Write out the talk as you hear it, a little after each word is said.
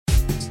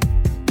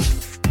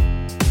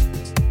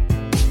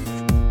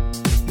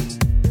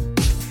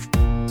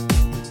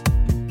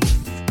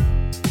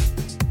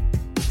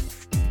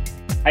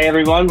Hi,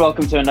 everyone.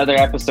 Welcome to another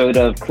episode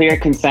of Clear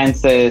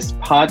Consensus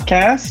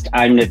Podcast.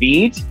 I'm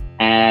Naveed.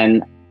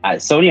 And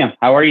Sonia,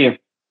 how are you?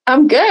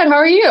 I'm good. How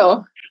are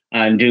you?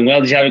 I'm doing well.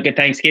 Did you have a good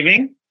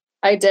Thanksgiving?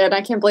 I did.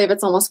 I can't believe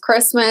it's almost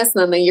Christmas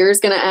and then the year's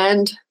going to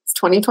end. It's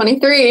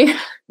 2023.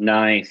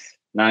 Nice.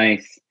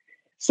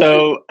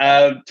 So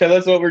tell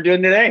us what we're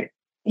doing today.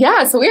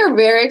 Yeah, so we are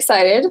very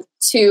excited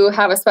to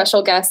have a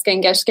special guest,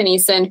 Gangesh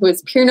Ganesan, who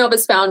is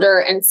PeerNova's founder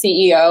and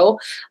CEO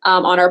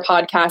on our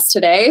podcast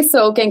today.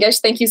 So Gangesh,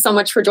 thank you so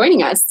much for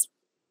joining us.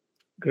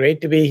 Great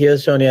to be here,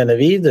 Sonia and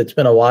Naveed. It's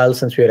been a while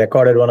since we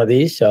recorded one of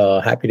these, so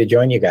happy to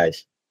join you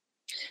guys.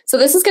 So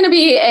this is going to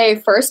be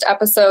a first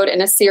episode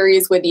in a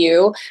series with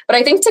you, but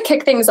I think to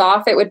kick things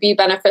off, it would be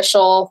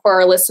beneficial for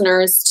our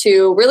listeners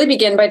to really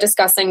begin by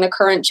discussing the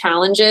current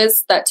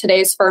challenges that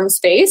today's firms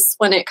face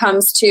when it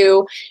comes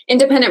to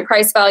independent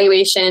price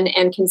valuation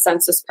and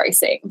consensus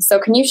pricing. So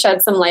can you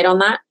shed some light on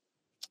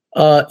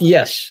that?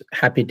 Yes,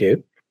 happy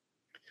to.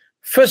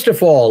 First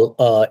of all,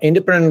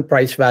 independent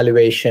price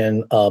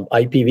valuation,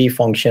 IPV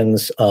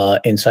functions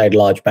inside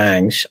large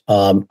banks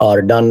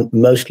are done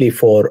mostly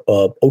for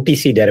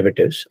OTC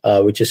derivatives,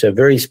 which is a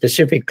very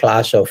specific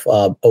class of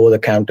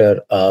over-the-counter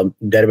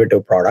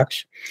derivative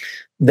products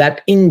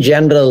that in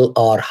general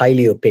are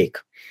highly opaque,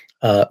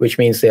 which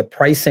means their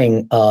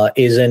pricing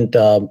isn't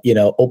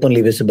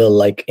openly visible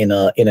like in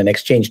an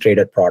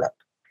exchange-traded product.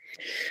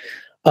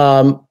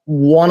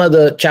 One of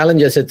the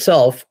challenges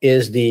itself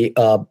is the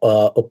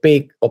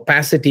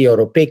opacity or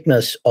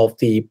opaqueness of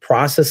the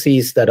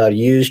processes that are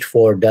used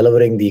for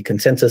delivering the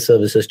consensus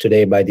services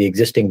today by the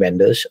existing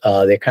vendors.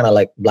 They're kind of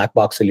like black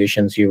box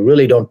solutions. You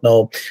really don't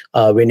know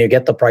when you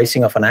get the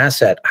pricing of an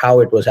asset, how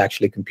it was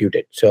actually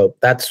computed. So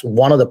that's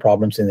one of the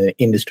problems in the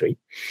industry.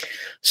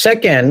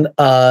 Second,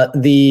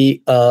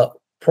 the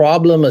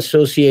problem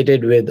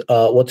associated with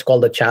what's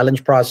called the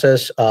challenge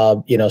process.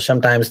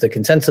 Sometimes the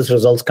consensus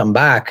results come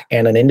back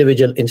and an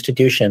individual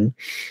institution,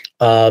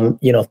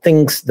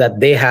 thinks that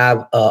they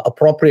have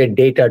appropriate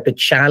data to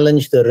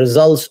challenge the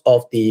results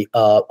of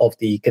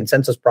the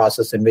consensus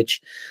process in which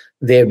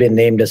they've been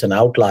named as an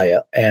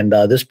outlier. And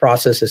this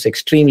process is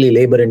extremely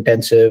labor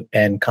intensive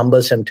and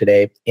cumbersome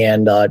today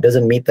and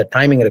doesn't meet the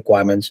timing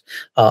requirements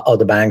of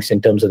the banks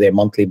in terms of their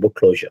monthly book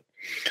closure.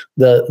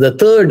 The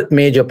third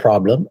major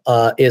problem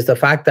is the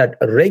fact that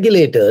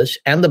regulators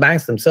and the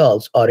banks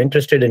themselves are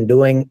interested in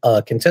doing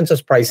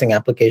consensus pricing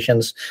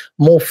applications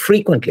more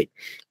frequently.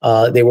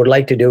 They would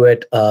like to do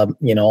it,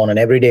 on an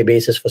everyday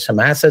basis for some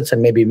assets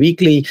and maybe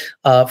weekly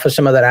for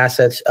some other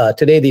assets.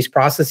 Today, these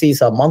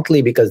processes are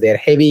monthly because they're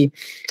heavy.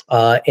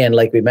 And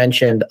like we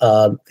mentioned,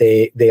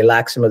 they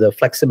lack some of the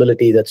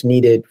flexibility that's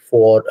needed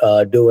for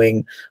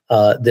doing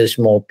this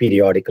more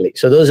periodically.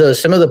 So those are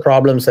some of the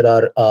problems that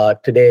are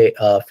today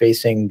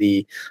facing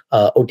the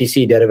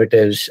OTC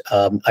derivatives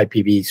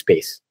IPV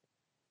space.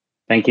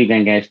 Thank you,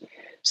 Gangesh.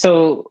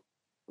 So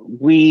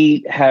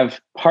we have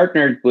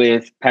partnered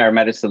with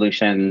Parameta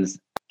Solutions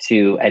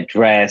to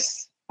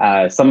address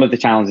some of the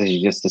challenges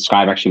you just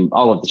described, actually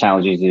all of the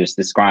challenges you just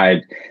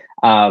described,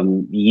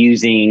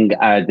 using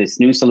this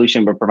new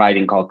solution we're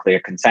providing called Clear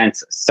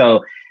Consensus.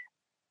 So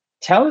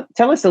tell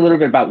us a little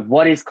bit about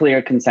what is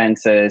Clear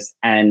Consensus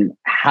and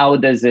how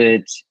does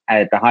it,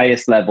 at the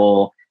highest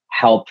level,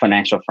 help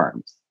financial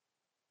firms?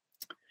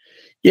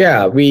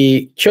 Yeah,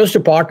 we chose to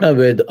partner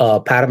with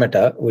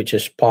Parameta, which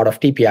is part of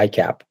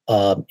TPICAP.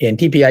 And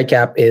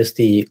TPICAP is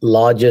the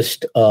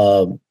largest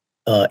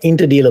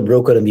interdealer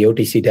broker in the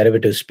OTC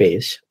derivative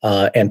space.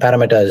 And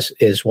Parameta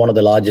is one of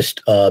the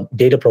largest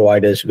data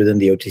providers within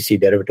the OTC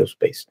derivative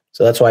space.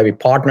 So that's why we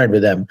partnered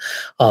with them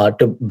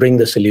to bring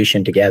the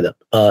solution together.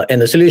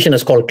 And the solution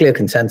is called Clear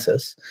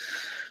Consensus.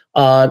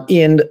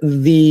 And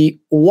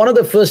one of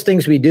the first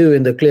things we do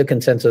in the Clear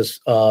Consensus,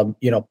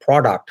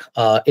 product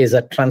is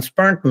a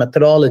transparent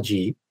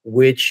methodology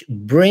which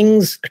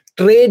brings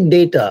trade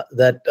data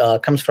that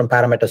comes from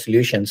Parameta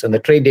Solutions, and the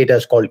trade data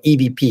is called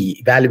EVP,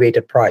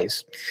 Evaluated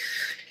Price.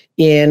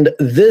 And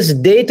this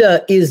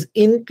data is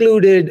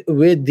included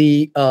with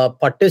the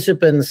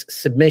participants'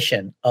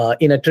 submission.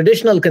 In a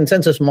traditional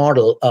consensus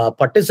model,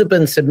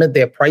 participants submit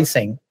their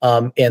pricing,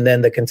 and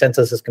then the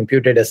consensus is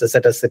computed as a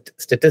set of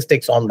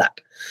statistics on that.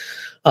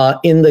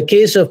 In the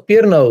case of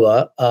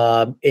PeerNova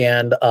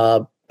and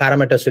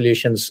Parameta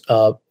Solutions,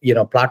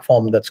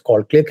 platform that's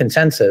called Clear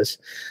Consensus,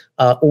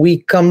 we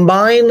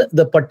combine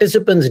the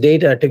participants'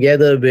 data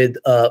together with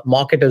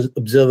market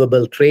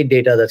observable trade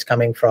data that's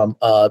coming from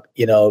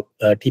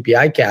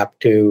TPICAP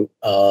to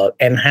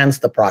enhance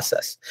the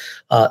process.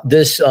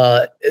 This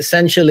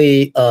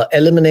essentially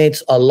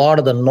eliminates a lot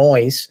of the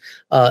noise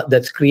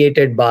that's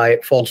created by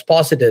false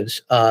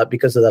positives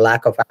because of the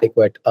lack of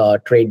adequate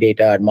trade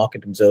data and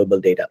market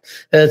observable data.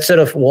 That's sort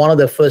of one of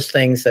the first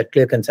things that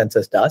Clear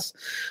Consensus does.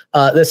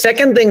 The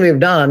second thing we've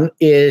done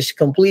is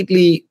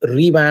completely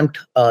revamped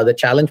the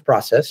challenge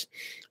process.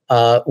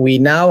 we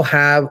now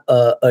have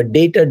a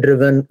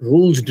data-driven,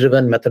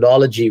 rules-driven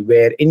methodology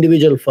where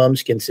individual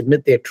firms can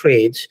submit their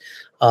trades,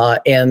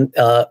 and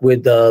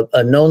with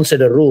a known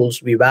set of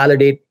rules, we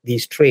validate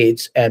these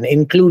trades and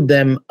include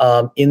them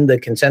in the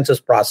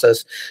consensus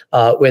process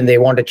when they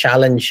want to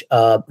challenge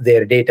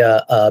their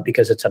data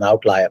because it's an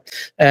outlier.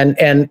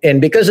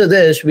 And because of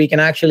this, we can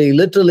actually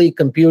literally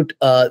compute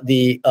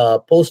the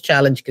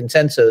post-challenge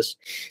consensus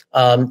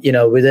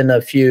within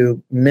a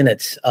few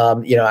minutes,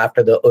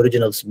 after the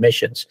original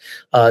submissions.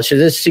 So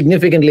this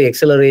significantly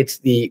accelerates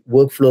the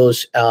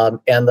workflows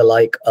and the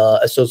like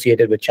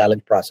associated with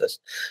challenge process.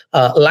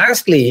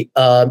 Lastly,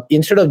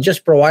 instead of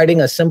just providing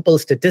a simple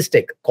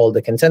statistic called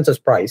the consensus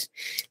price,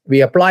 we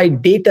apply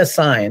data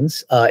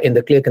science in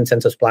the Clear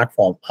Consensus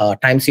platform,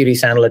 time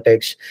series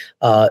analytics,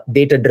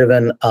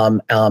 data-driven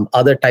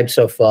other types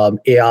of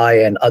AI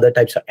and other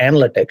types of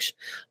analytics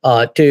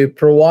to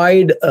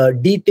provide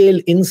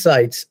detailed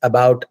insights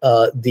about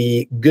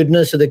the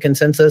goodness of the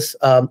consensus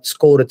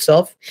score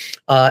itself,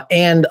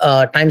 and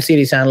time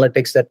series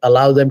analytics that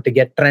allow them to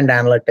get trend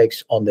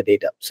analytics on the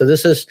data. So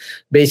this is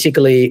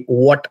basically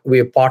what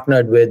we've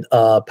partnered with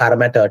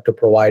Parameta to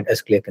provide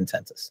as Clear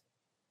Consensus.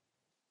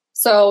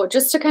 So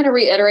just to kind of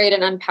reiterate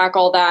and unpack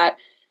all that,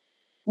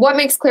 what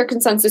makes Clear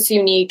Consensus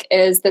unique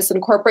is this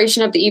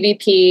incorporation of the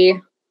EVP,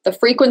 the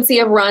frequency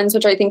of runs,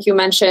 which I think you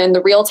mentioned,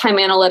 the real-time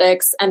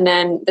analytics, and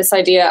then this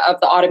idea of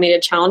the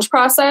automated challenge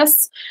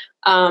process.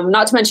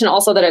 Not to mention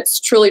also that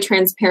it's truly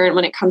transparent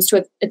when it comes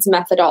to its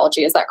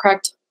methodology. Is that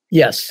correct?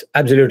 Yes,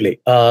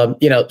 absolutely. So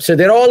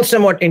they're all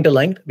somewhat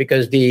interlinked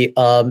because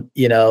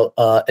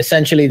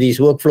essentially these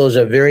workflows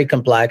are very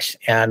complex,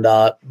 and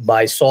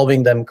by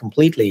solving them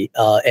completely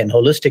and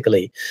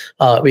holistically,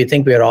 we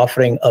think we are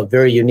offering a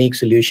very unique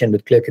solution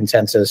with Clear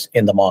Consensus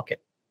in the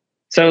market.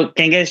 So,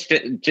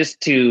 Gangesh,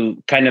 just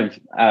to kind of,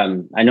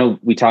 I know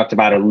we talked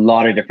about a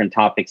lot of different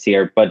topics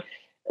here, but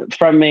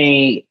from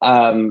the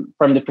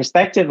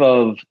perspective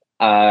of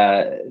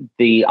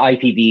the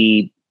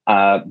IPV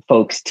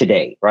folks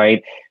today,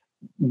 right?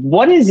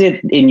 What is it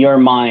in your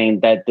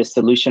mind that the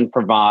solution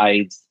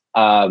provides,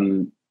 more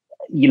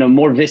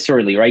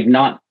viscerally, right?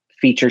 Not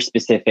feature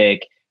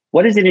specific.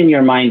 What is it in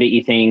your mind that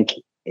you think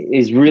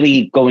is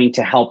really going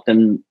to help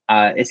them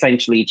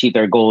essentially achieve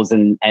their goals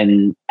and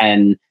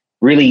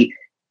really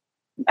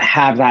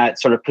have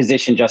that sort of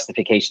position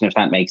justification, if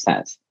that makes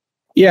sense?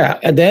 Yeah.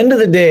 At the end of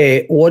the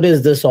day, what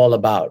is this all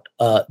about?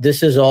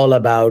 This is all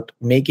about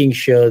making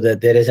sure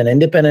that there is an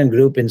independent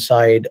group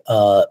inside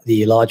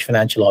the large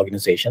financial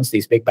organizations,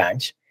 these big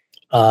banks,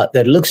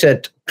 that looks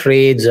at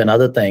trades and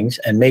other things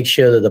and makes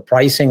sure that the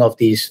pricing of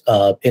these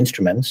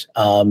instruments,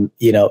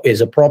 is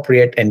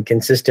appropriate and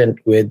consistent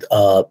with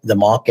the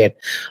market,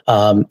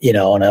 on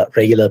a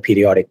regular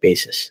periodic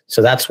basis.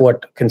 So that's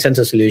what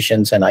Consensus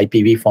Solutions and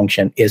IPV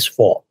function is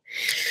for.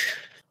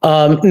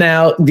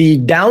 Now, the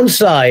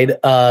downside,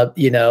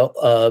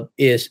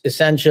 is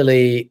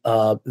essentially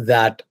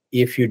that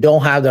if you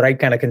don't have the right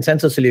kind of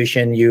consensus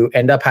solution, you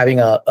end up having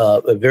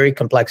a very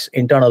complex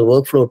internal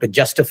workflow to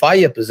justify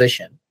your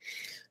position.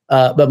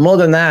 But more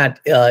than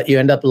that, you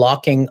end up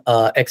locking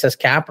excess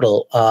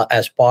capital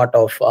as part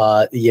of,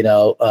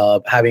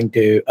 having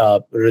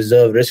to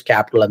reserve risk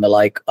capital and the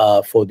like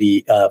for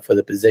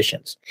the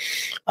positions.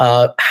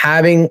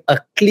 Having a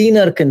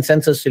cleaner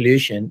consensus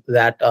solution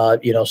that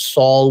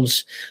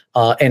solves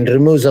and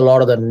removes a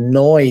lot of the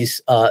noise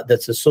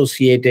that's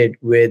associated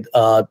with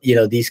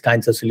these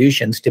kinds of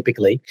solutions.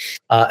 Typically,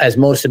 as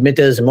more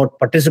submitters and more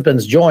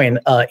participants join,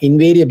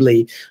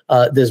 invariably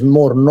there's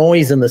more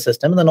noise in the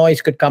system, and the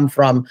noise could come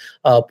from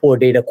poor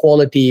data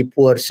quality,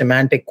 poor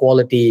semantic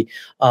quality,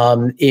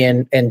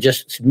 and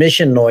just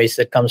submission noise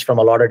that comes from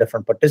a lot of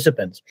different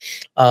participants.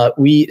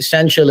 We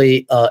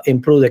essentially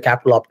improve the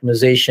capital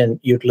optimization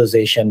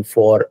utilization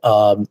for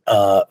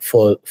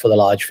the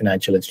large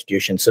financial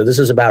institutions. So this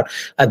is about,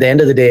 at the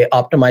end of the day,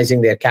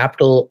 optimizing their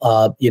capital,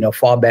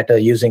 far better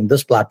using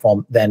this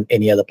platform than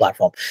any other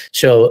platform.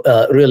 So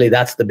really,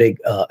 that's the big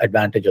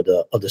advantage of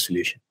the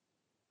solution.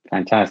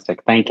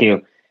 Fantastic. Thank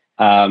you.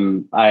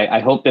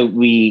 I hope that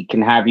we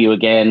can have you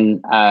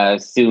again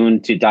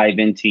soon to dive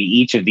into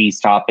each of these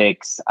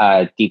topics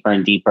deeper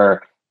and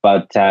deeper.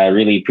 But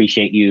really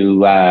appreciate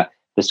you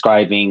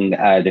describing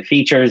the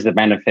features, the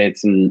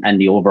benefits, and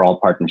the overall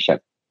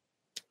partnership.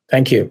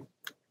 Thank you.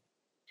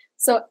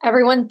 So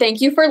everyone, thank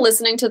you for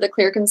listening to the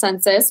Clear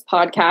Consensus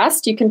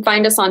podcast. You can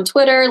find us on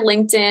Twitter,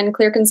 LinkedIn,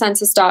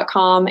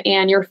 clearconsensus.com,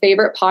 and your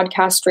favorite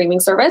podcast streaming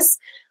service.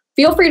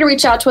 Feel free to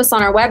reach out to us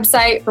on our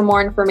website for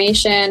more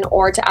information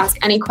or to ask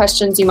any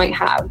questions you might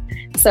have.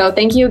 So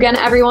thank you again,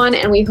 everyone,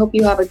 and we hope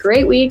you have a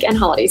great week and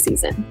holiday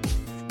season.